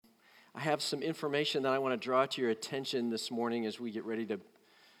I have some information that I want to draw to your attention this morning as we get ready to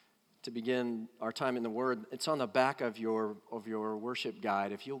begin our time in the Word. It's on the back of your worship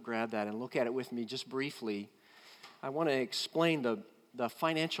guide. If you'll grab that and look at it with me just briefly, I want to explain the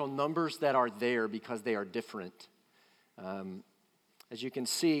financial numbers that are there because they are different. As you can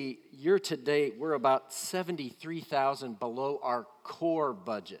see, year to date, we're about $73,000 below our core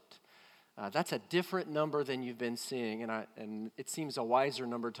budget. That's a different number than you've been seeing, and it seems a wiser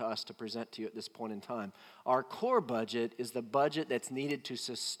number to us to present to you at this point in time. Our core budget is the budget that's needed to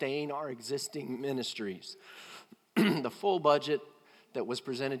sustain our existing ministries. The full budget that was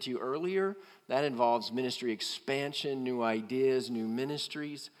presented to you earlier, that involves ministry expansion, new ideas, new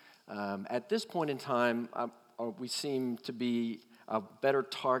ministries. At this point in time, we seem to be a better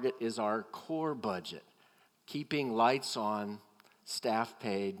target is our core budget, keeping lights on, staff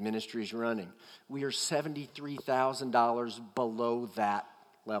paid, ministries running. We are $73,000 below that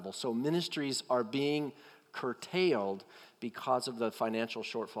level. So ministries are being curtailed because of the financial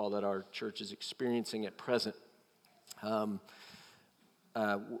shortfall that our church is experiencing at present. One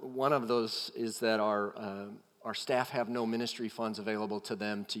of those is that our staff have no ministry funds available to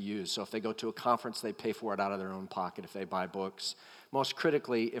them to use. So if they go to a conference, they pay for it out of their own pocket if they buy books. Most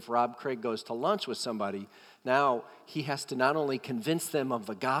critically, if Rob Craig goes to lunch with somebody, now he has to not only convince them of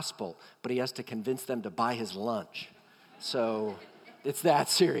the gospel, but he has to convince them to buy his lunch. So it's that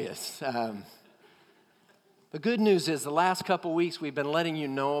serious. The good news is the last couple weeks we've been letting you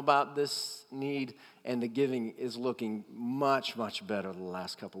know about this need, and the giving is looking much, much better the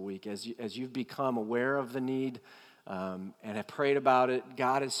last couple weeks. As you've become aware of the need and have prayed about it,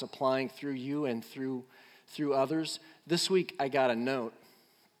 God is supplying through you and through others. This week I got a note,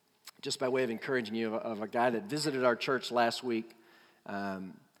 just by way of encouraging you, of a guy that visited our church last week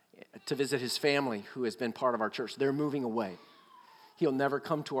to visit his family who has been part of our church. They're moving away. He'll never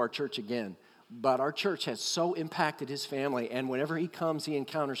come to our church again. But our church has so impacted his family, and whenever he comes, he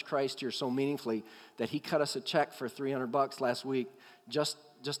encounters Christ here so meaningfully that he cut us a check for $300 last week just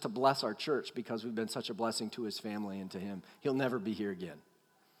to bless our church because we've been such a blessing to his family and to him. He'll never be here again.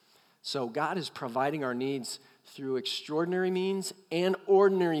 So God is providing our needs through extraordinary means and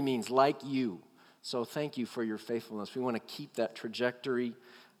ordinary means like you. So thank you for your faithfulness. We want to keep that trajectory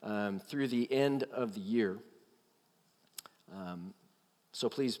through the end of the year. So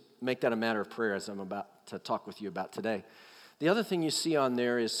please make that a matter of prayer as I'm about to talk with you about today. The other thing you see on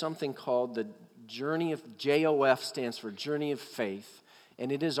there is something called the Journey of, JOF stands for Journey of Faith,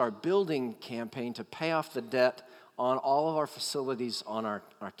 and it is our building campaign to pay off the debt on all of our facilities on our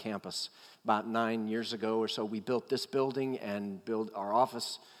campus. About 9 years ago or so, we built this building and built our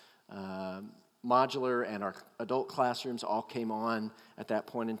office modular, and our adult classrooms all came on at that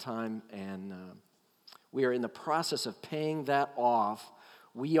point in time, and we are in the process of paying that off.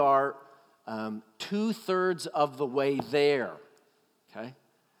 We are 2/3 of the way there, okay?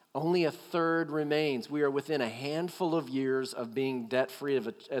 Only a third remains. We are within a handful of years of being debt-free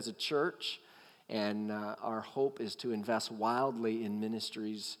as a church, and our hope is to invest wildly in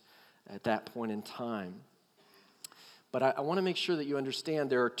ministries at that point in time. But I want to make sure that you understand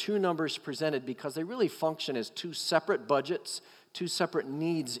there are two numbers presented because they really function as two separate budgets, two separate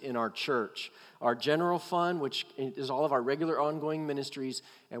needs in our church. Our general fund, which is all of our regular ongoing ministries,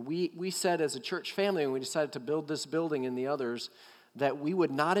 and we said as a church family when we decided to build this building and the others that we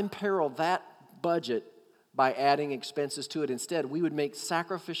would not imperil that budget by adding expenses to it. Instead, we would make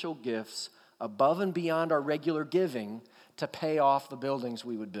sacrificial gifts above and beyond our regular giving to pay off the buildings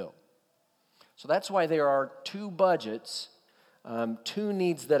we would build. So that's why there are two budgets, two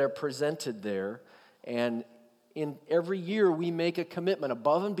needs that are presented there, and in every year we make a commitment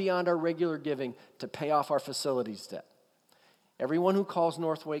above and beyond our regular giving to pay off our facilities debt. Everyone who calls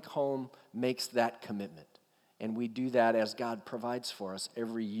Northwake home makes that commitment, and we do that as God provides for us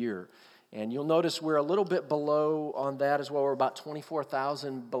every year. And you'll notice we're a little bit below on that as well. We're about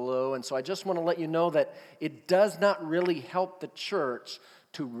 $24,000 below. And so I just want to let you know that it does not really help the church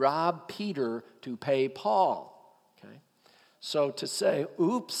to rob Peter to pay Paul. Okay? So to say,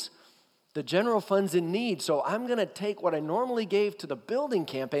 oops, the general fund's in need, so I'm going to take what I normally gave to the building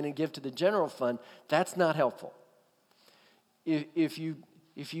campaign and give to the general fund, that's not helpful. If you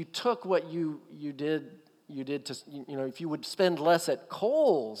took what you did to, if you would spend less at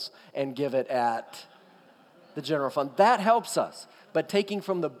Kohl's and give it at the general fund, that helps us. But taking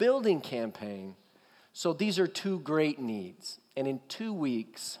from the building campaign, so these are two great needs. And in 2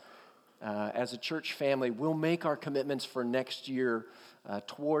 weeks, as a church family, we'll make our commitments for next year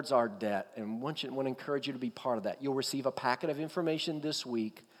towards our debt. And want to encourage you to be part of that. You'll receive a packet of information this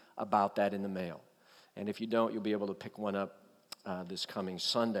week about that in the mail. And if you don't, you'll be able to pick one up this coming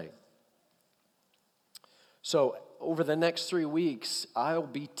Sunday. So over the next 3 weeks, I'll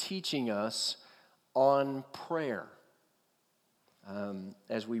be teaching us on prayer.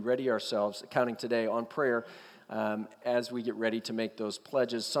 As we ready ourselves, counting today on prayer, as we get ready to make those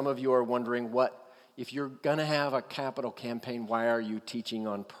pledges. Some of you are wondering, if you're going to have a capital campaign, why are you teaching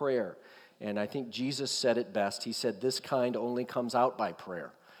on prayer? And I think Jesus said it best. He said, this kind only comes out by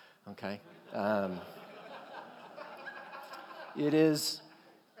prayer. Okay?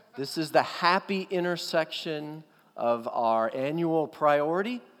 This is the happy intersection of our annual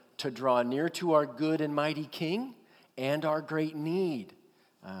priority to draw near to our good and mighty King and our great need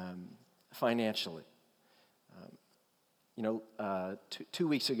financially. 2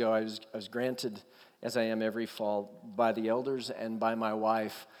 weeks ago, I was granted, as I am every fall, by the elders and by my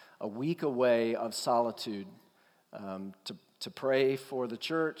wife, a week away of solitude to pray for the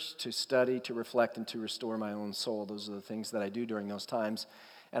church, to study, to reflect, and to restore my own soul. Those are the things that I do during those times.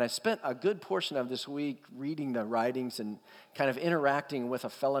 And I spent a good portion of this week reading the writings and kind of interacting with a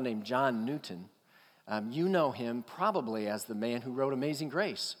fellow named John Newton. You know him probably as the man who wrote Amazing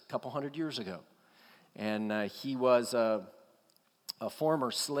Grace a couple hundred years ago. And he was a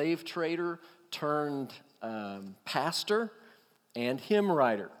former slave trader turned pastor and hymn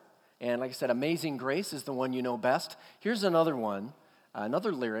writer. And like I said, Amazing Grace is the one you know best. Here's another one,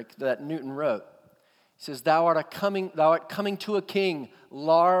 another lyric that Newton wrote. He says, thou art coming to a king,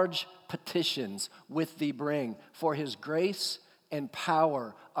 large petitions with thee bring, for his grace and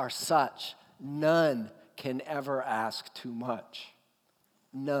power are such, none can ever ask too much.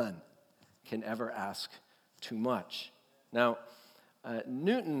 None can ever ask too much. Now,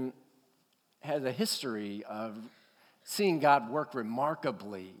 Newton has a history of seeing God work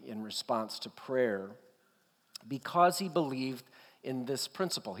remarkably in response to prayer because he believed in this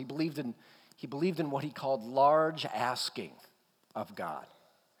principle. He believed in what he called large asking of God.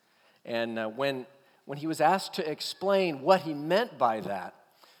 And when he was asked to explain what he meant by that,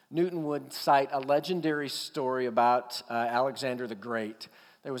 Newton would cite a legendary story about Alexander the Great.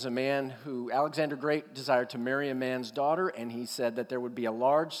 There was a man who, Alexander the Great, desired to marry a man's daughter, and he said that there would be a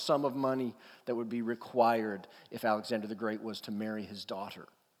large sum of money that would be required if Alexander the Great was to marry his daughter.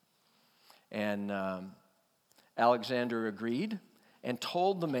 And Alexander agreed and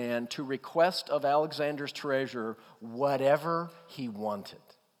told the man to request of Alexander's treasurer whatever he wanted.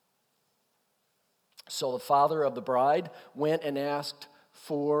 So the father of the bride went and asked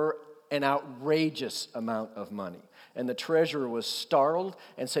for an outrageous amount of money. And the treasurer was startled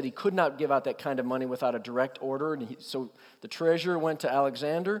and said he could not give out that kind of money without a direct order. And so the treasurer went to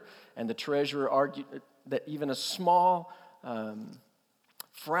Alexander, and the treasurer argued that even a small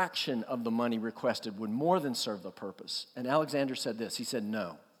fraction of the money requested would more than serve the purpose. And Alexander said this. He said,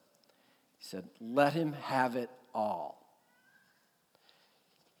 no. He said, let him have it all.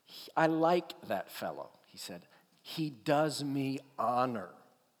 I like that fellow, he said. He does me honor.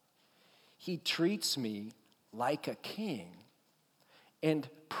 He treats me like a king and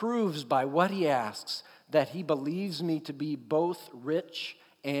proves by what he asks that he believes me to be both rich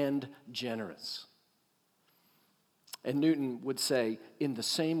and generous. And Newton would say, in the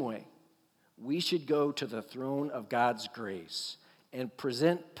same way, we should go to the throne of God's grace and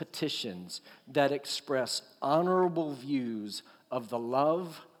present petitions that express honorable views of the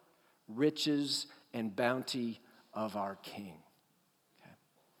love, riches, and bounty of our King. Okay.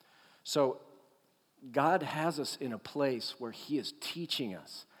 So God has us in a place where he is teaching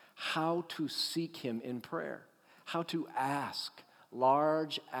us how to seek him in prayer, how to ask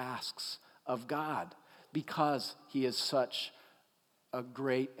large asks of God because he is such a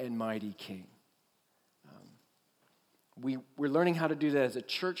great and mighty King. We're learning how to do that as a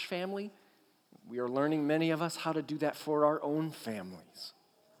church family. We are learning, many of us, how to do that for our own families.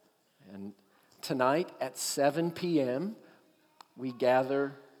 And tonight at 7 p.m., we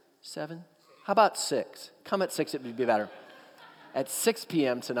gather 7? How about 6? Come at 6, it would be better. At 6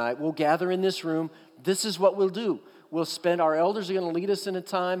 p.m. tonight, we'll gather in this room. This is what we'll do. Our elders are going to lead us in a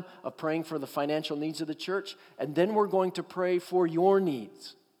time of praying for the financial needs of the church, and then we're going to pray for your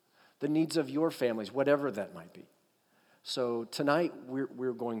needs, the needs of your families, whatever that might be. So tonight,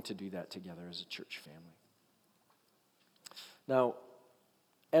 we're going to do that together as a church family. Now,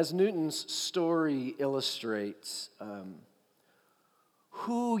 as Newton's story illustrates,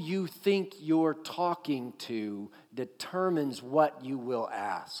 who you think you're talking to determines what you will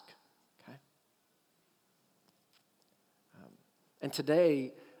ask. Okay? And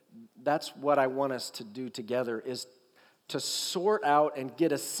today, that's what I want us to do together, is to sort out and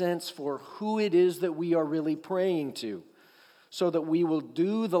get a sense for who it is that we are really praying to, so that we will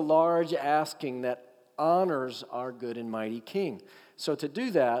do the large asking that honors our good and mighty King. So to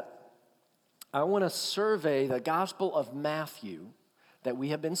do that, I want to survey the Gospel of Matthew that we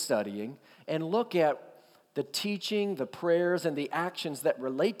have been studying and look at the teaching, the prayers, and the actions that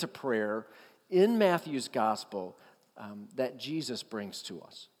relate to prayer in Matthew's Gospel that Jesus brings to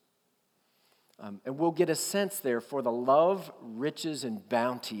us. And we'll get a sense there for the love, riches, and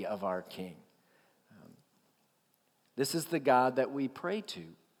bounty of our King. This is the God that we pray to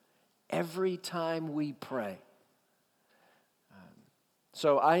every time we pray.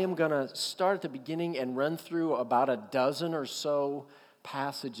 So I am going to start at the beginning and run through about a dozen or so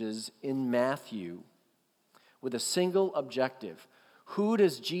passages in Matthew with a single objective. Who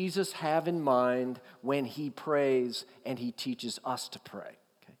does Jesus have in mind when he prays and he teaches us to pray?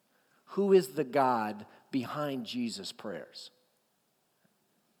 Okay. Who is the God behind Jesus' prayers?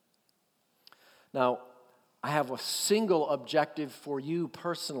 Now, I have a single objective for you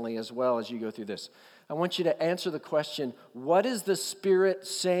personally as well as you go through this. I want you to answer the question, what is the Spirit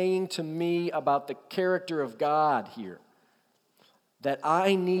saying to me about the character of God here that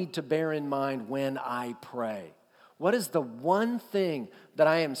I need to bear in mind when I pray? What is the one thing that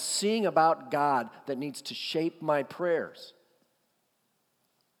I am seeing about God that needs to shape my prayers?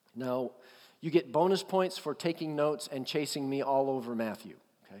 Now, you get bonus points for taking notes and chasing me all over Matthew.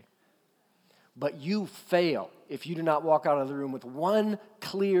 But you fail if you do not walk out of the room with one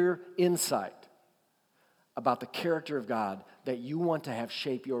clear insight about the character of God that you want to have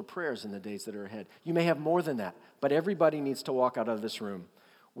shape your prayers in the days that are ahead. You may have more than that, but everybody needs to walk out of this room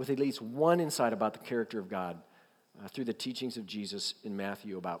with at least one insight about the character of God through the teachings of Jesus in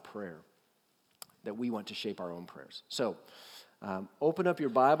Matthew about prayer that we want to shape our own prayers. So, open up your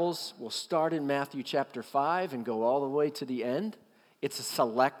Bibles. We'll start in Matthew chapter 5 and go all the way to the end. It's a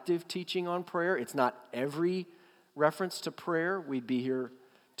selective teaching on prayer. It's not every reference to prayer. We'd be here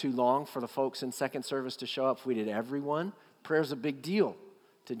too long for the folks in second service to show up if we did every one. Prayer's a big deal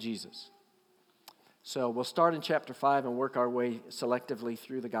to Jesus. So we'll start in chapter 5 and work our way selectively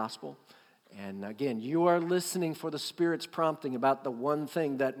through the gospel. And again, you are listening for the Spirit's prompting about the one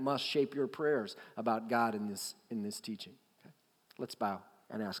thing that must shape your prayers about God in this teaching. Okay? Let's bow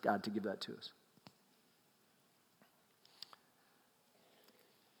and ask God to give that to us.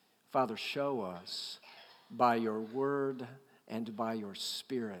 Father, show us by your word and by your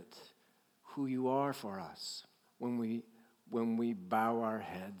Spirit who you are for us when we bow our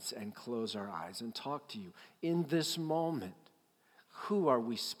heads and close our eyes and talk to you. In this moment, who are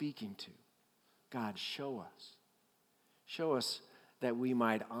we speaking to? God, show us. Show us that we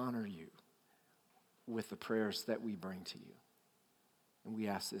might honor you with the prayers that we bring to you. And we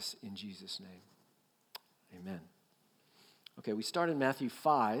ask this in Jesus' name. Amen. Okay, we start in Matthew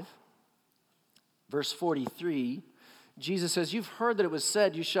 5. Verse 43, Jesus says, you've heard that it was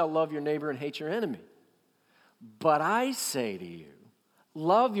said, you shall love your neighbor and hate your enemy. But I say to you,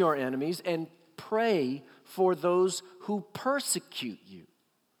 love your enemies and pray for those who persecute you,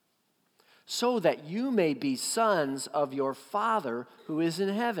 so that you may be sons of your Father who is in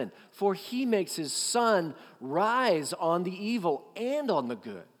heaven. For he makes his sun rise on the evil and on the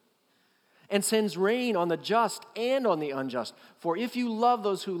good, and sends rain on the just and on the unjust. For if you love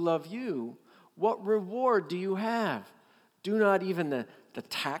those who love you, what reward do you have? Do not even the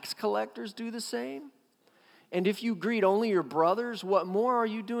tax collectors do the same? And if you greet only your brothers, what more are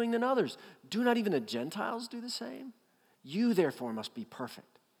you doing than others? Do not even the Gentiles do the same? You therefore must be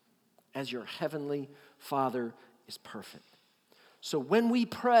perfect, as your heavenly Father is perfect. So when we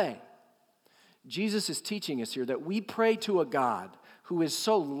pray, Jesus is teaching us here that we pray to a God who is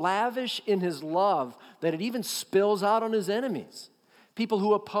so lavish in his love that it even spills out on his enemies. People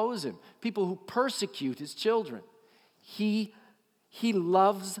who oppose him, people who persecute his children. He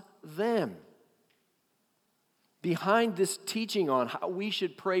loves them. Behind this teaching on how we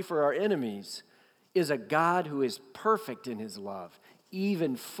should pray for our enemies is a God who is perfect in his love,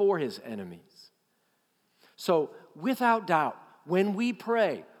 even for his enemies. So, without doubt, when we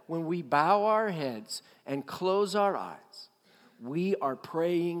pray, when we bow our heads and close our eyes, we are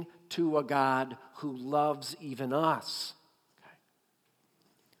praying to a God who loves even us.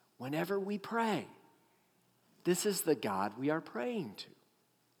 Whenever we pray, this is the God we are praying to.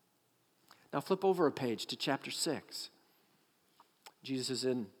 Now flip over a page to chapter 6. Jesus is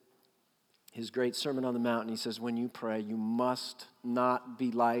in his great Sermon on the Mount, and he says, when you pray, you must not be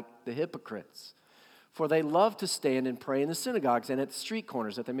like the hypocrites. For they love to stand and pray in the synagogues and at the street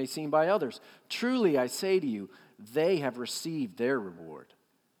corners that they may be seen by others. Truly, I say to you, they have received their reward.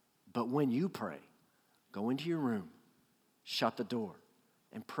 But when you pray, go into your room, shut the door,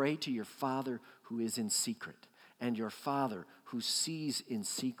 and pray to your Father who is in secret. And your Father who sees in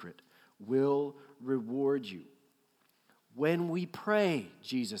secret will reward you. When we pray,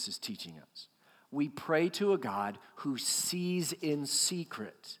 Jesus is teaching us, We pray to a God who sees in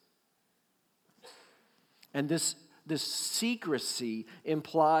secret. And this secrecy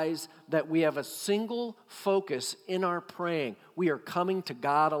implies that we have a single focus in our praying. We are coming to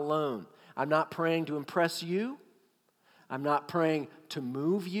God alone. I'm not praying to impress you. I'm not praying to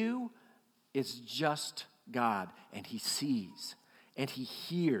move you. It's just God, and He sees, and He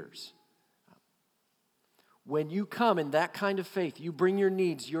hears. When you come in that kind of faith, you bring your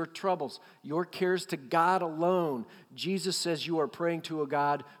needs, your troubles, your cares to God alone. Jesus says you are praying to a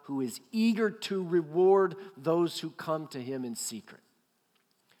God who is eager to reward those who come to Him in secret.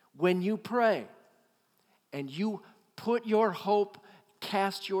 When you pray and you put your hope,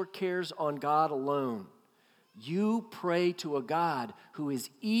 cast your cares on God alone, you pray to a God who is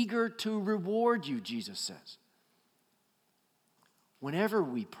eager to reward you, Jesus says. Whenever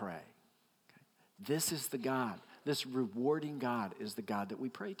we pray, this is the God, this rewarding God is the God that we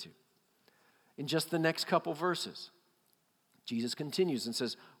pray to. In just the next couple verses, Jesus continues and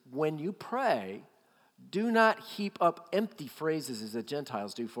says, when you pray, do not heap up empty phrases as the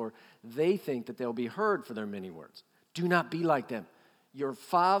Gentiles do, for they think that they'll be heard for their many words. Do not be like them. Your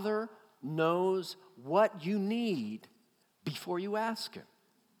Father knows what you need before you ask Him.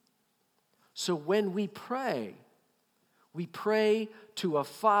 So when we pray to a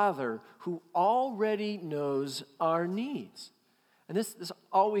Father who already knows our needs. And this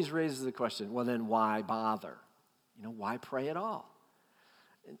always raises the question, well then why bother? Why pray at all?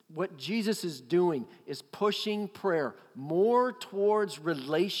 What Jesus is doing is pushing prayer more towards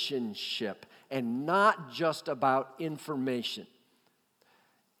relationship and not just about information.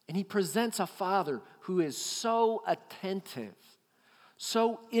 And He presents a Father who is so attentive,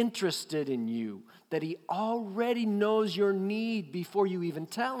 so interested in you, that He already knows your need before you even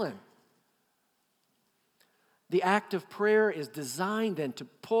tell Him. The act of prayer is designed then to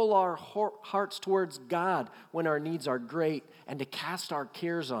pull our hearts towards God when our needs are great and to cast our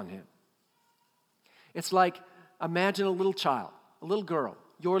cares on Him. It's like, imagine a little child, a little girl,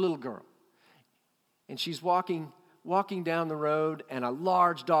 your little girl, and she's walking down the road and a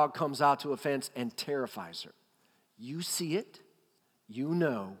large dog comes out to a fence and terrifies her. You see it, you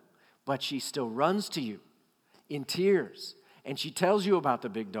know, but she still runs to you in tears, and she tells you about the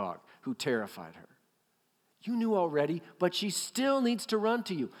big dog who terrified her. You knew already, but she still needs to run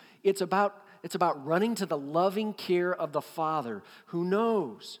to you. It's about running to the loving care of the Father who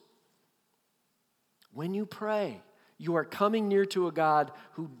knows. When you pray, you are coming near to a God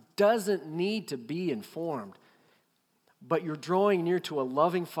who doesn't need to be informed, but you're drawing near to a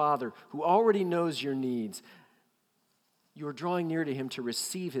loving Father who already knows your needs. You're drawing near to Him to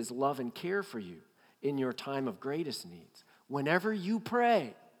receive His love and care for you in your time of greatest needs. Whenever you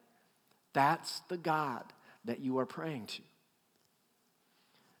pray, that's the God that you are praying to.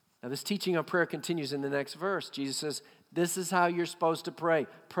 Now, this teaching on prayer continues in the next verse. Jesus says, this is how you're supposed to pray.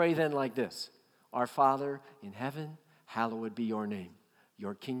 Pray then like this. Our Father in heaven, hallowed be your name.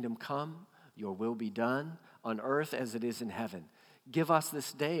 Your kingdom come, your will be done on earth as it is in heaven. Give us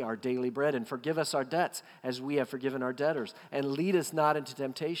this day our daily bread, and forgive us our debts as we have forgiven our debtors. And lead us not into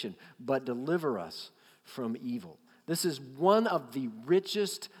temptation, but deliver us from evil. This is one of the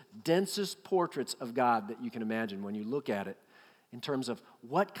richest, densest portraits of God that you can imagine when you look at it in terms of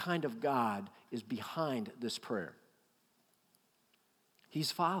what kind of God is behind this prayer.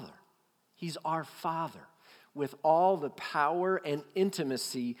 He's Father. He's our Father with all the power and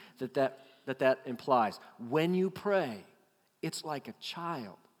intimacy that implies. When you pray, it's like a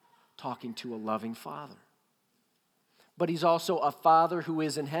child talking to a loving Father. But He's also a Father who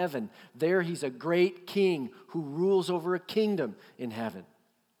is in heaven. There He's a great King who rules over a kingdom in heaven.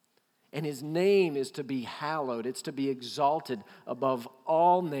 And His name is to be hallowed. It's to be exalted above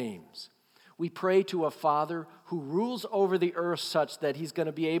all names. We pray to a Father who rules over the earth such that He's going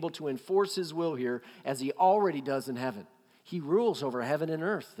to be able to enforce His will here as He already does in heaven. He rules over heaven and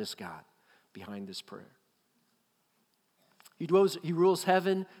earth, this God, behind this prayer. He rules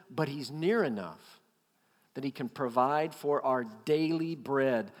heaven, but He's near enough that He can provide for our daily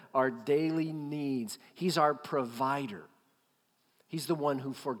bread, our daily needs. He's our provider. He's the one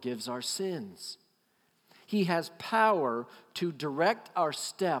who forgives our sins. He has power to direct our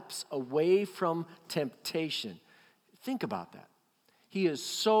steps away from temptation. Think about that. He is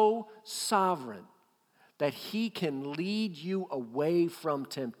so sovereign that He can lead you away from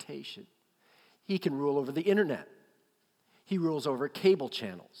temptation. He can rule over the internet. He rules over cable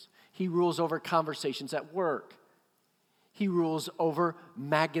channels. He rules over conversations at work. He rules over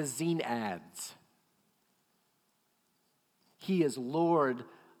magazine ads. He is Lord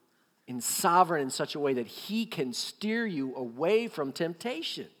and sovereign in such a way that He can steer you away from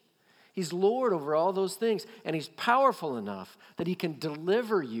temptation. He's Lord over all those things, and he's powerful enough that he can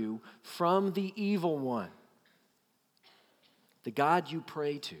deliver you from the evil one. The God you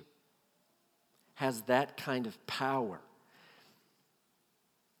pray to has that kind of power.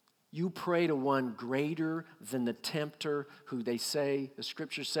 You pray to one greater than the tempter, who the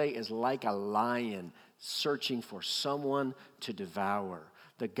scriptures say, is like a lion searching for someone to devour.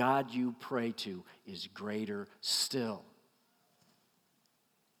 The God you pray to is greater still.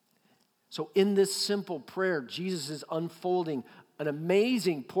 So in this simple prayer, Jesus is unfolding an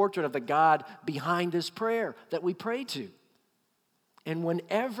amazing portrait of the God behind this prayer that we pray to. And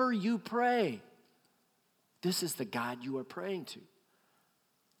whenever you pray, this is the God you are praying to.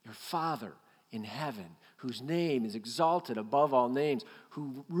 Your Father in heaven, whose name is exalted above all names,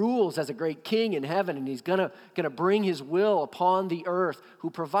 who rules as a great king in heaven, and he's gonna bring his will upon the earth, who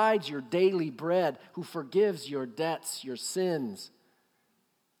provides your daily bread, who forgives your debts, your sins,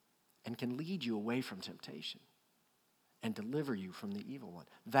 and can lead you away from temptation and deliver you from the evil one.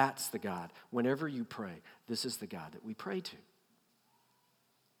 That's the God. Whenever you pray, this is the God that we pray to.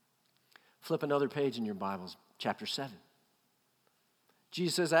 Flip another page in your Bibles, chapter 7.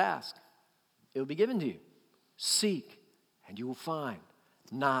 Jesus says, ask, it will be given to you. Seek, and you will find.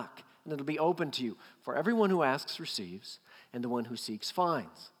 Knock, and it'll be open to you. For everyone who asks receives, and the one who seeks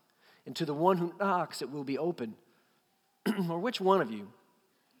finds. And to the one who knocks, it will be open. Or which one of you,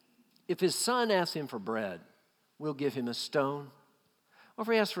 if his son asks him for bread, we'll give him a stone? Or if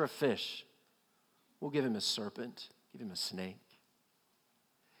he asks for a fish, we'll give him a serpent, give him a snake?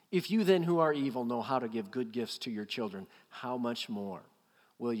 If you then who are evil know how to give good gifts to your children, how much more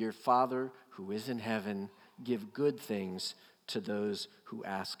will your Father who is in heaven give good things to those who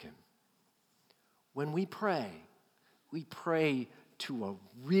ask him? When we pray to a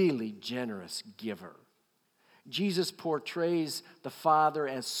really generous giver. Jesus portrays the Father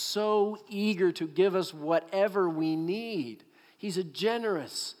as so eager to give us whatever we need. He's a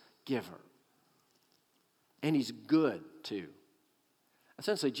generous giver. And he's good too.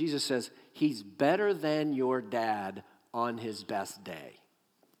 Essentially, Jesus says he's better than your dad on his best day.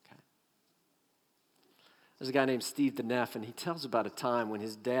 Okay. There's a guy named Steve DeNeff, and he tells about a time when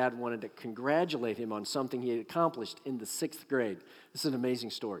his dad wanted to congratulate him on something he had accomplished in the 6th grade. This is an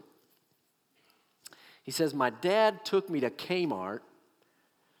amazing story. He says, my dad took me to Kmart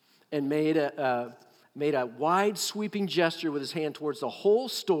and made a wide sweeping gesture with his hand towards the whole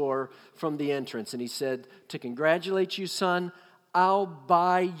store from the entrance. And he said, to congratulate you, son, I'll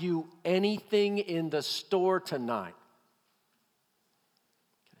buy you anything in the store tonight.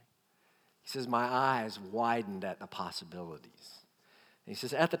 Okay. He says, my eyes widened at the possibilities. And he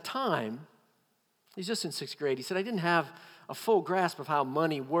says, at the time, he's just in 6th grade, he said, I didn't have a full grasp of how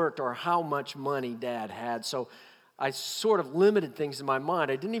money worked or how much money Dad had. So I sort of limited things in my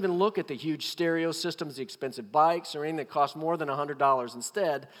mind. I didn't even look at the huge stereo systems, the expensive bikes, or anything that cost more than $100.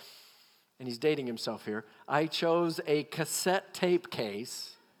 Instead, and he's dating himself here, I chose a cassette tape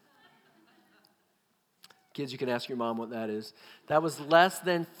case. Kids, you can ask your mom what that is. That was less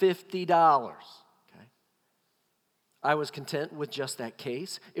than $50. Okay. I was content with just that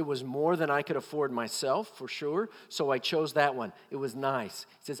case. It was more than I could afford myself, for sure, so I chose that one. It was nice.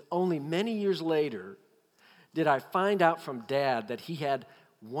 He says, only many years later did I find out from Dad that he had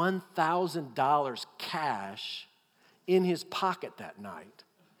 $1,000 cash in his pocket that night.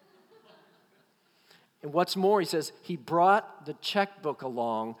 And what's more, he says, he brought the checkbook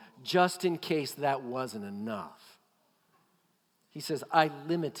along just in case that wasn't enough. He says, I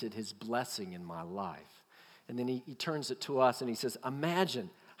limited his blessing in my life. And then he turns it to us and he says, imagine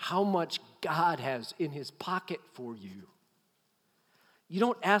how much God has in his pocket for you. You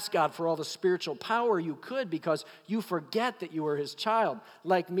don't ask God for all the spiritual power you could because you forget that you are his child.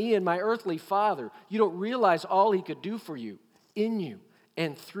 Like me and my earthly father, you don't realize all he could do for you, in you,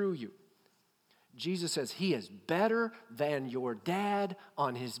 and through you. Jesus says he is better than your dad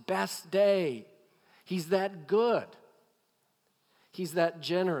on his best day. He's that good. He's that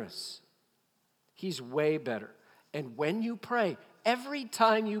generous. He's way better. And when you pray, every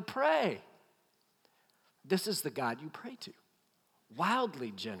time you pray, this is the God you pray to.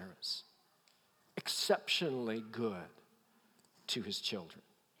 Wildly generous, exceptionally good to his children.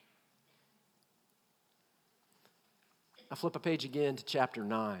 I flip a page again to chapter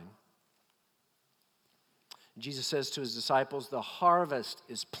 9. Jesus says to his disciples, the harvest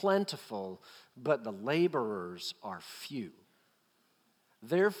is plentiful, but the laborers are few.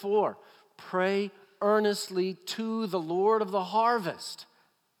 Therefore, pray earnestly to the Lord of the harvest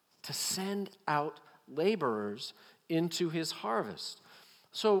to send out laborers into his harvest.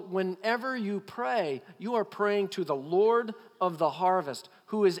 So whenever you pray, you are praying to the Lord of the harvest,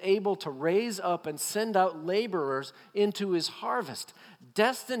 who is able to raise up and send out laborers into his harvest.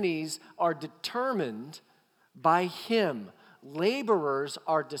 Destinies are determined by him. Laborers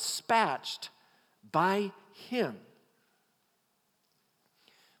are dispatched by him.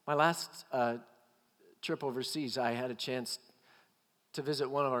 My last trip overseas, I had a chance to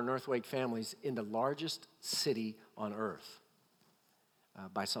visit one of our North Wake families in the largest city on earth,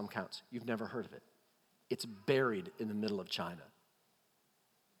 by some counts. You've never heard of it. It's buried in the middle of China.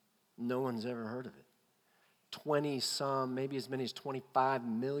 No one's ever heard of it. 20-some, maybe as many as 25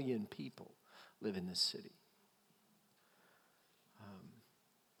 million people live in this city.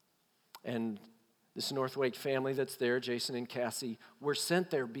 And this North Wake family that's there, Jason and Cassie, were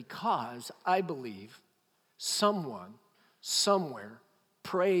sent there because I believe someone, somewhere,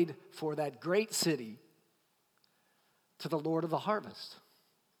 prayed for that great city to the Lord of the harvest.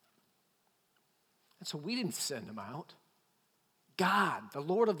 And so we didn't send them out. God, the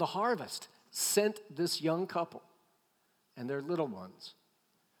Lord of the harvest, sent this young couple and their little ones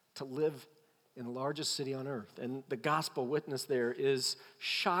to live in the largest city on earth. And the gospel witness there is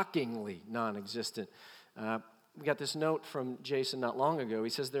shockingly non-existent. We got this note from Jason not long ago. He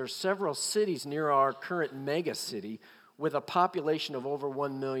says there are several cities near our current mega city with a population of over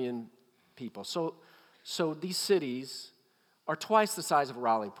 1 million people. So these cities are twice the size of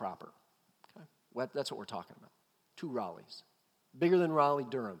Raleigh proper. Okay? Well, that's what we're talking about. 2 Raleighs. Bigger than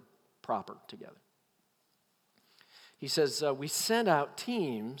Raleigh-Durham proper together. He says, we sent out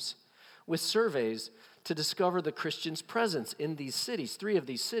teams with surveys to discover the Christians' presence in these cities, 3 of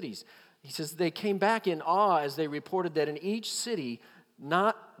these cities. He says they came back in awe as they reported that in each city,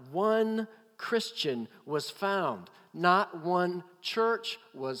 not one Christian was found. Not one church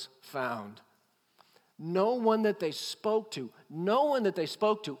was found. No one that they spoke to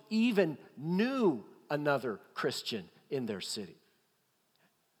even knew another Christian in their city.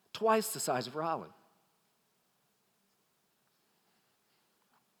 Twice the size of Raleigh.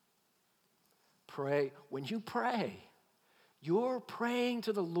 Pray. When you pray, you're praying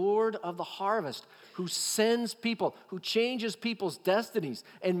to the Lord of the harvest who sends people, who changes people's destinies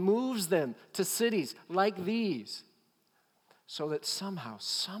and moves them to cities like these so that somehow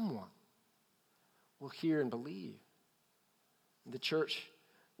someone will hear and believe. The church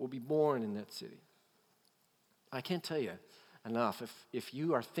will be born in that city. I can't tell you enough. If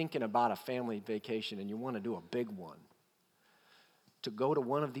you are thinking about a family vacation and you want to do a big one, to go to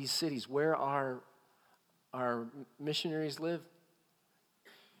one of these cities where our missionaries live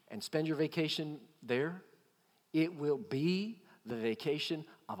and spend your vacation there, it will be the vacation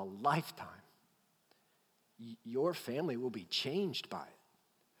of a lifetime. Your family will be changed by it.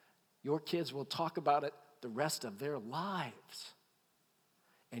 Your kids will talk about it the rest of their lives.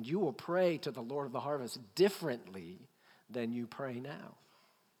 And you will pray to the Lord of the harvest differently than you pray now.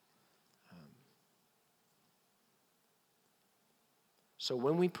 So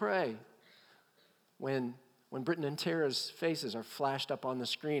when we pray, when Britton and Tara's faces are flashed up on the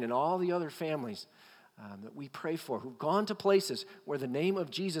screen and all the other families that we pray for who've gone to places where the name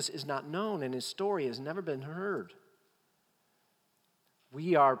of Jesus is not known and his story has never been heard,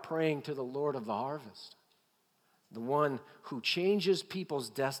 we are praying to the Lord of the harvest, the one who changes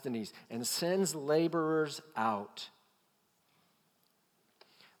people's destinies and sends laborers out.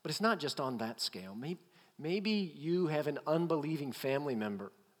 But it's not just on that scale. Maybe you have an unbelieving family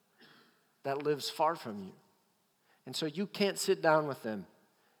member that lives far from you. And so you can't sit down with them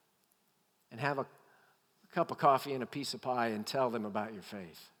and have a cup of coffee and a piece of pie and tell them about your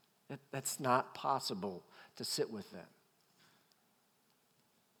faith. That's not possible to sit with them.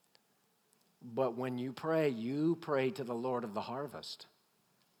 But when you pray to the Lord of the harvest,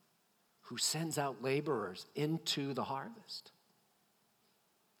 who sends out laborers into the harvest.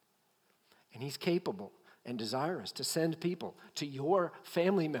 And he's capable and desirous to send people to your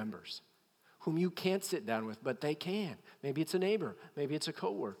family members whom you can't sit down with, but they can. Maybe it's a neighbor. Maybe it's a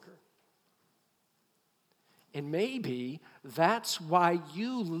coworker. And maybe that's why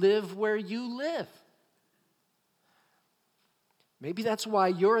you live where you live. Maybe that's why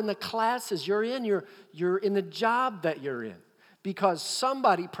you're in the classes you're in. You're in the job that you're in. Because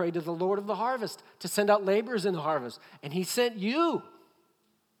somebody prayed to the Lord of the harvest to send out laborers in the harvest. And he sent you.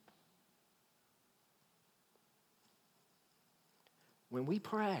 When we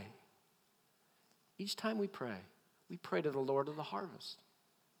pray, each time we pray to the Lord of the harvest.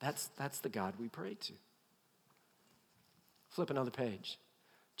 That's the God we pray to. Flip another page.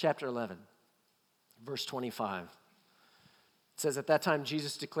 Chapter 11, verse 25. It says, at that time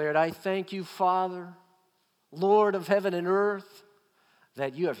Jesus declared, I thank you, Father, Lord of heaven and earth,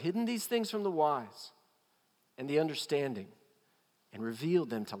 that you have hidden these things from the wise and the understanding and revealed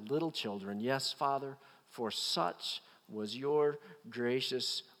them to little children. Yes, Father, for such was your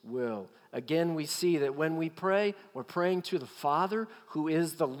gracious will. Again, we see that when we pray, we're praying to the Father who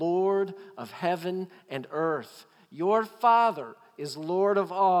is the Lord of heaven and earth. Your Father is Lord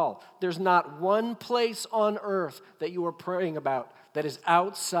of all. There's not one place on earth that you are praying about that is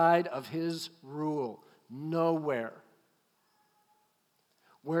outside of his rule. Nowhere.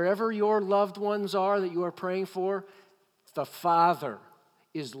 Wherever your loved ones are that you are praying for, the Father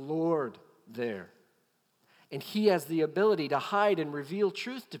is Lord there. And he has the ability to hide and reveal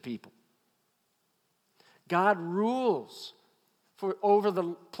truth to people. God rules over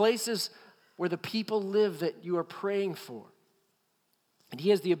the places where the people live that you are praying for. And he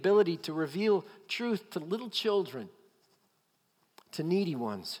has the ability to reveal truth to little children, to needy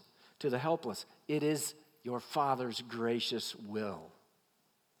ones, to the helpless. It is your Father's gracious will.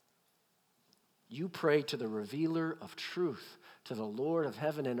 You pray to the revealer of truth, to the Lord of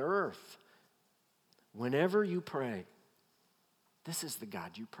heaven and earth. Whenever you pray, this is the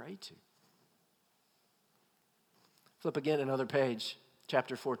God you pray to. Flip again another page,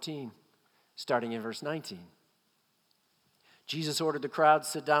 chapter 14, starting in verse 19. Jesus ordered the crowd to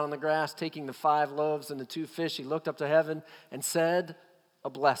sit down on the grass. Taking the 5 loaves and the 2 fish, he looked up to heaven and said a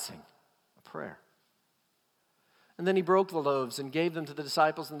blessing, a prayer. And then he broke the loaves and gave them to the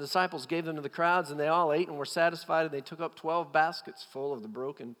disciples, and the disciples gave them to the crowds, and they all ate and were satisfied, and they took up 12 baskets full of the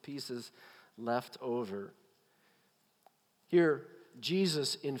broken pieces left over. Here,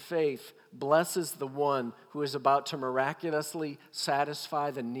 Jesus, in faith, blesses the one who is about to miraculously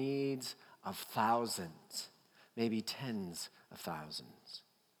satisfy the needs of thousands, maybe tens of thousands.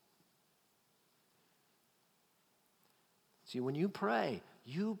 See, when you pray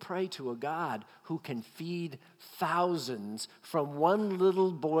to a God who can feed thousands from one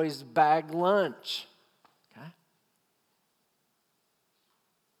little boy's bag lunch. Okay?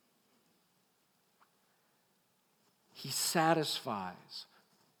 He satisfies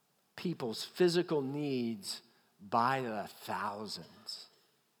people's physical needs by the thousands.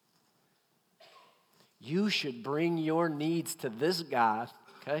 You should bring your needs to this God,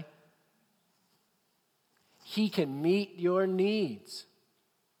 okay? He can meet your needs.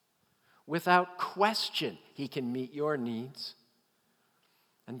 Without question, he can meet your needs.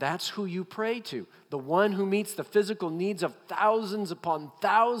 And that's who you pray to, the one who meets the physical needs of thousands upon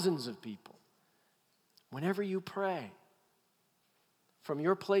thousands of people. Whenever you pray from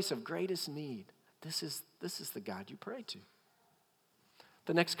your place of greatest need, this is the God you pray to.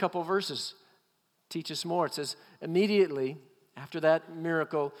 The next couple verses teach us more. It says, immediately after that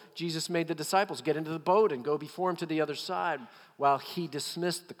miracle, Jesus made the disciples get into the boat and go before him to the other side while he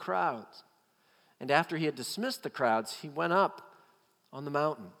dismissed the crowds. And after he had dismissed the crowds, he went up on the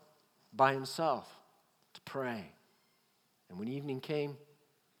mountain by himself to pray. And when evening came,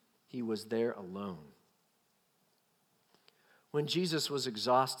 he was there alone. When Jesus was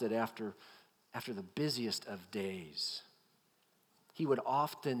exhausted after the busiest of days, he would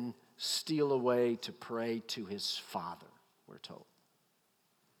often steal away to pray to his Father, we're told.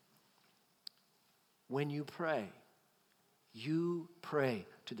 When you pray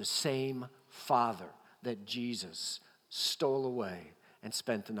to the same Father that Jesus stole away and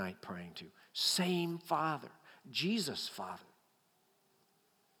spent the night praying to. Same Father, Jesus' Father.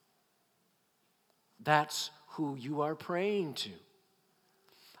 That's who you are praying to.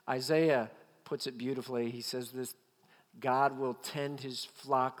 Isaiah puts it beautifully. He says this, God will tend his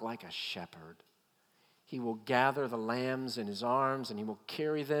flock like a shepherd. He will gather the lambs in his arms, and he will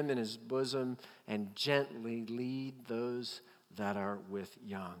carry them in his bosom and gently lead those that are with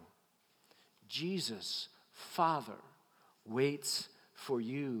young. Jesus, Father, waits for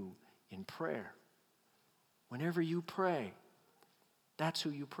you in prayer. Whenever you pray, that's who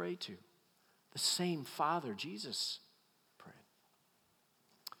you pray to. The same Father Jesus prayed.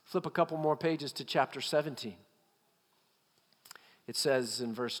 Flip a couple more pages to chapter 17. It says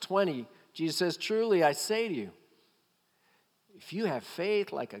in verse 20, Jesus says, truly I say to you, if you have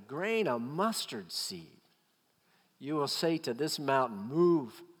faith like a grain of mustard seed, you will say to this mountain,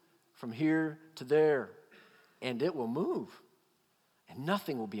 move from here to there, and it will move. And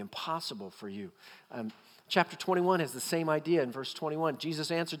nothing will be impossible for you. Chapter 21 has the same idea. In verse 21,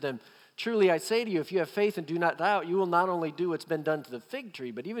 Jesus answered them, truly I say to you, if you have faith and do not doubt, you will not only do what's been done to the fig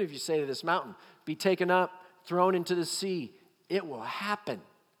tree, but even if you say to this mountain, be taken up, thrown into the sea, it will happen.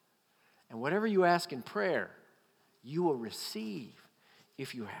 And whatever you ask in prayer, you will receive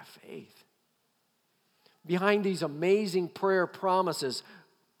if you have faith. Behind these amazing prayer promises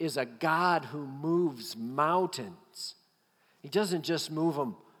is a God who moves mountains. He doesn't just move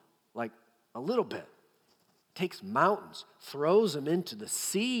them like a little bit. Takes mountains, throws them into the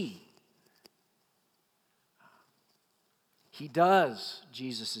sea. He does,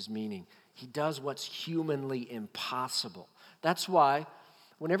 Jesus is meaning, he does what's humanly impossible. That's why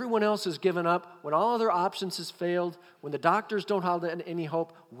when everyone else has given up, when all other options has failed, when the doctors don't have any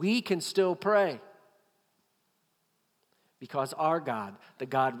hope, we can still pray. Because our God, the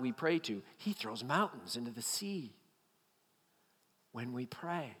God we pray to, he throws mountains into the sea when we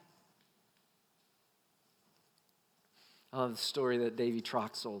pray. I love the story that Davy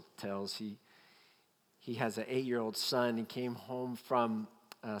Troxell tells. He has an 8-year-old son. He came home from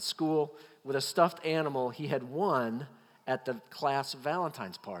school with a stuffed animal he had won at the class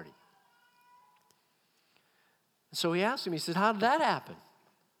Valentine's party. So he asked him, he said, how did that happen?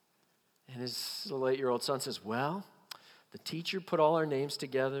 And his little 8-year-old son says, well, the teacher put all our names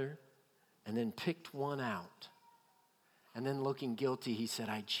together and then picked one out. And then looking guilty, he said,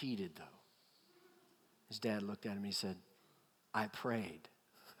 I cheated though. His dad looked at him and he said, I prayed.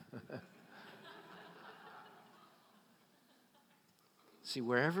 See,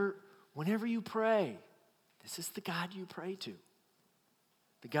 whenever you pray, this is the God you pray to.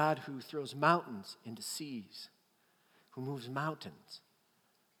 The God who throws mountains into seas, who moves mountains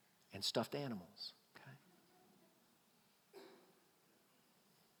and stuffed animals. Okay?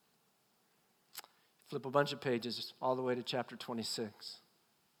 Flip a bunch of pages all the way to chapter 26.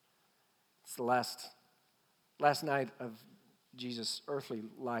 It's the last night of Jesus' earthly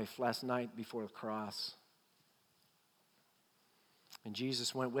life, last night before the cross. And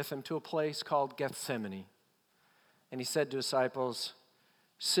Jesus went with him to a place called Gethsemane. And he said to his disciples,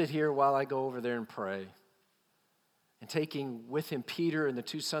 sit here while I go over there and pray. And taking with him Peter and the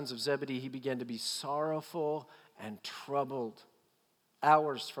 2 sons of Zebedee, he began to be sorrowful and troubled,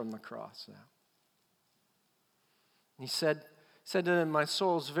 hours from the cross now. And he said to them, my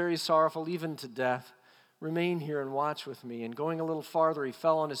soul is very sorrowful, even to death. Remain here and watch with me. And going a little farther, he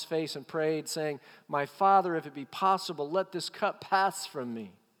fell on his face and prayed, saying, my Father, if it be possible, let this cup pass from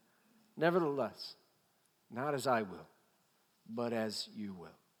me. Nevertheless, not as I will, but as you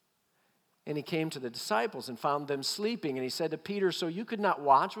will. And he came to the disciples and found them sleeping. And he said to Peter, so you could not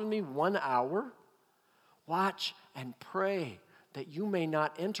watch with me 1 hour? Watch and pray that you may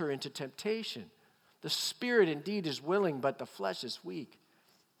not enter into temptation. The spirit indeed is willing, but the flesh is weak.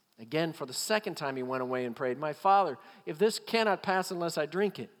 Again, for the second time, he went away and prayed, my Father, if this cannot pass unless I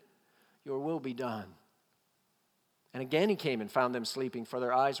drink it, your will be done. And again he came and found them sleeping, for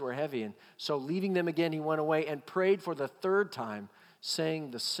their eyes were heavy. And so leaving them again, he went away and prayed for the 3rd time, saying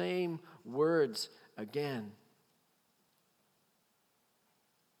the same words again.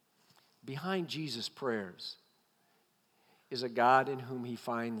 Behind Jesus' prayers is a God in whom he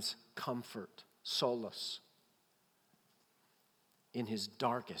finds comfort, solace, in his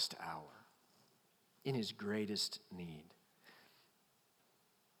darkest hour, in his greatest need.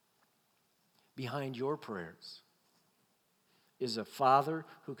 Behind your prayers is a Father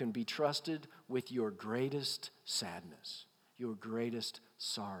who can be trusted with your greatest sadness, your greatest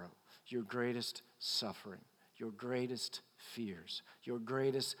sorrow, your greatest suffering, your greatest fears, your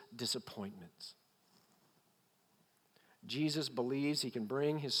greatest disappointments. Jesus believes he can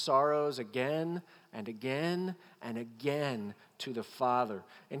bring his sorrows again and again and again to the Father.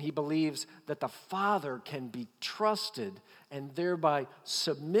 And he believes that the Father can be trusted and thereby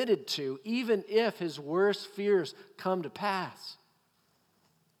submitted to, even if his worst fears come to pass.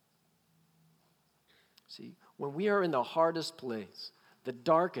 See, when we are in the hardest place, the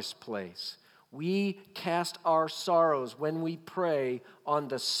darkest place, we cast our sorrows when we pray on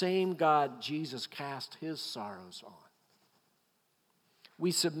the same God Jesus cast his sorrows on.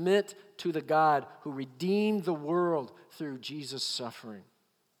 We submit to the God who redeemed the world through Jesus' suffering.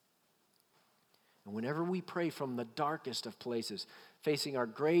 And whenever we pray from the darkest of places, facing our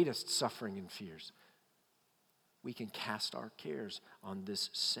greatest suffering and fears, we can cast our cares on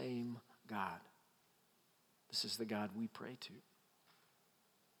this same God. This is the God we pray to.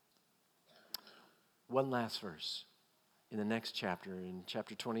 One last verse in the next chapter, in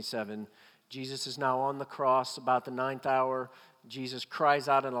chapter 27. Jesus is now on the cross about the 9th hour. Jesus cries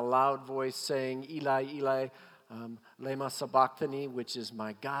out in a loud voice saying, Eli, Eli, lema sabachthani, which is,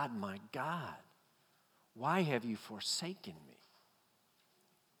 my God, why have you forsaken me?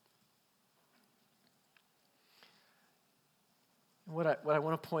 What I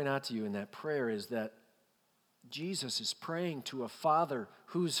want to point out to you in that prayer is that Jesus is praying to a Father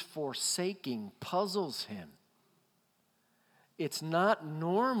whose forsaking puzzles him. It's not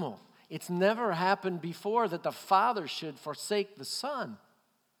normal. It's never happened before that the Father should forsake the Son.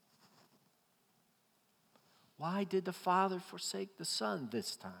 Why did the Father forsake the Son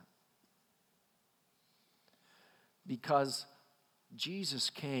this time? Because Jesus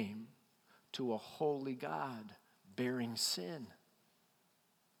came to a holy God bearing sin.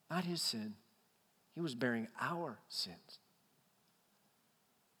 Not his sin. He was bearing our sins.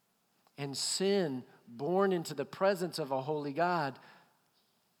 And sin, born into the presence of a holy God,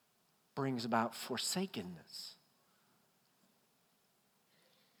 brings about forsakenness.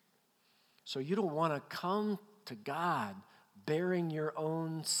 So you don't want to come to God bearing your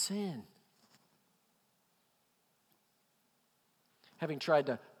own sin. Having tried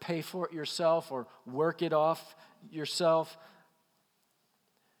to pay for it yourself or work it off yourself,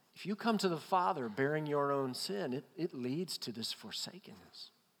 if you come to the Father bearing your own sin, it leads to this forsakenness.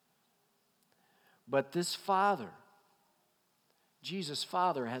 But this Father, Jesus'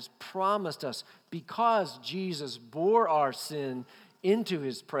 Father, has promised us, because Jesus bore our sin into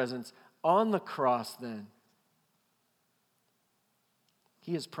his presence on the cross then,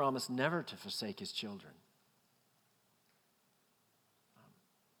 he has promised never to forsake his children.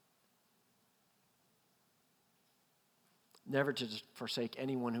 Never to forsake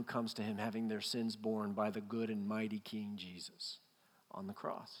anyone who comes to him having their sins borne by the good and mighty King Jesus on the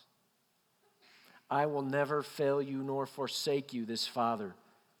cross. I will never fail you nor forsake you, this Father,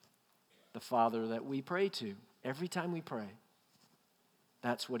 the Father that we pray to every time we pray.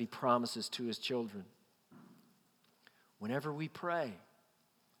 That's what he promises to his children. Whenever we pray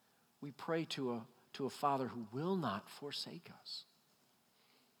to a Father who will not forsake us.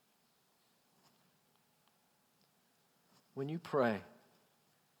 When you pray,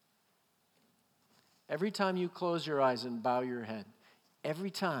 every time you close your eyes and bow your head,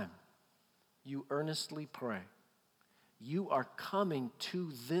 every time you earnestly pray, you are coming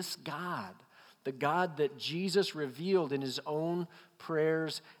to this God, the God that Jesus revealed in his own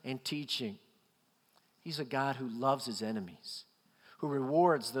prayers and teaching. He's a God who loves his enemies, who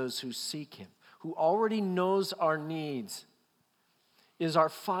rewards those who seek him, who already knows our needs, is our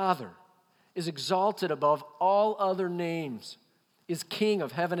Father, is exalted above all other names, is King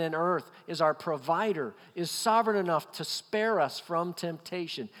of heaven and earth, is our provider, is sovereign enough to spare us from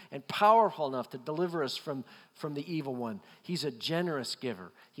temptation, and powerful enough to deliver us from the evil one. He's a generous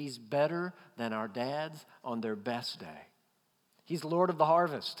giver. He's better than our dads on their best day. He's Lord of the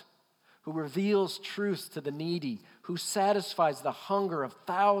harvest, who reveals truth to the needy, who satisfies the hunger of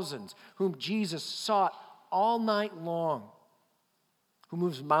thousands, whom Jesus sought all night long, who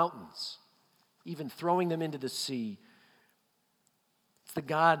moves mountains, even throwing them into the sea. It's the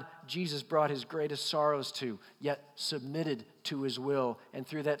God Jesus brought his greatest sorrows to, yet submitted to his will, and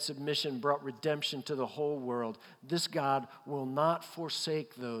through that submission brought redemption to the whole world. This God will not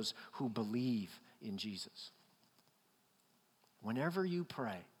forsake those who believe in Jesus. Whenever you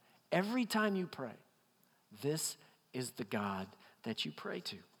pray, every time you pray, this is the God that you pray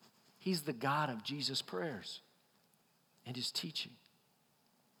to. He's the God of Jesus' prayers and his teaching.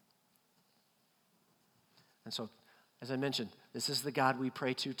 And so, as I mentioned, this is the God we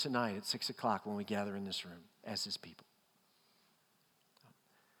pray to tonight at 6 o'clock when we gather in this room as his people.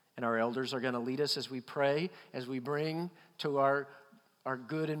 And our elders are going to lead us as we pray, as we bring to our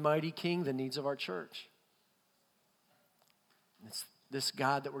good and mighty King the needs of our church. It's this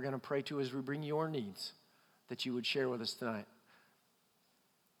God that we're going to pray to as we bring your needs that you would share with us tonight.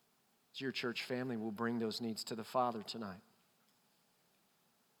 As your church family will bring those needs to the Father tonight.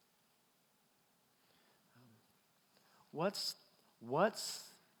 What's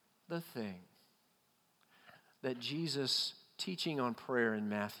the thing that Jesus, teaching on prayer in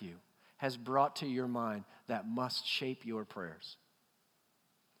Matthew, has brought to your mind that must shape your prayers?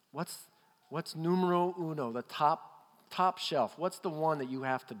 What's numero uno, the top shelf? What's the one that you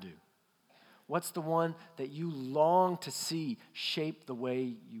have to do? What's the one that you long to see shape the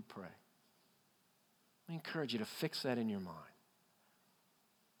way you pray? I encourage you to fix that in your mind.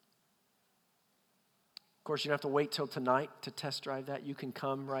 Of course, you don't have to wait till tonight to test drive that. You can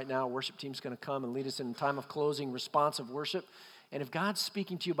come right now. Worship team's going to come and lead us in a time of closing responsive worship. And if God's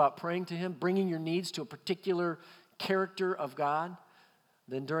speaking to you about praying to him, bringing your needs to a particular character of God,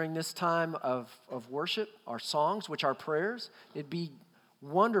 then during this time of worship, our songs, which are prayers, it'd be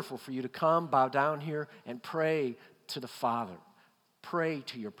wonderful for you to come, bow down here, and pray to the Father. Pray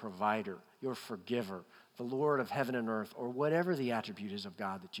to your provider, your forgiver, the Lord of heaven and earth, or whatever the attribute is of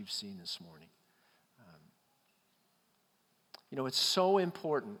God that you've seen this morning. It's so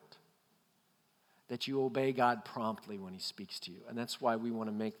important that you obey God promptly when he speaks to you. And that's why we want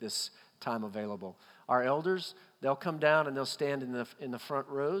to make this time available. Our elders They'll come down and they'll stand in the front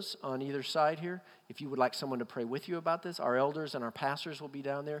rows on either side here. If you would like someone to pray with you about this, our elders and our pastors will be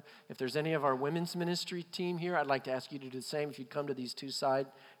down there. If there's any of our women's ministry team here, I'd like to ask you to do the same if you'd come to these two side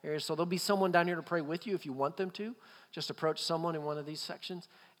areas. So there'll be someone down here to pray with you if you want them to. Just approach someone in one of these sections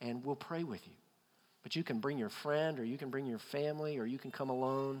and we'll pray with you. But you can bring your friend or you can bring your family or you can come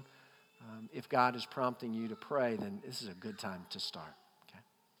alone. If God is prompting you to pray, then this is a good time to start. Okay?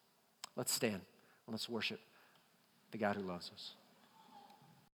 Let's stand and let's worship the God who loves us.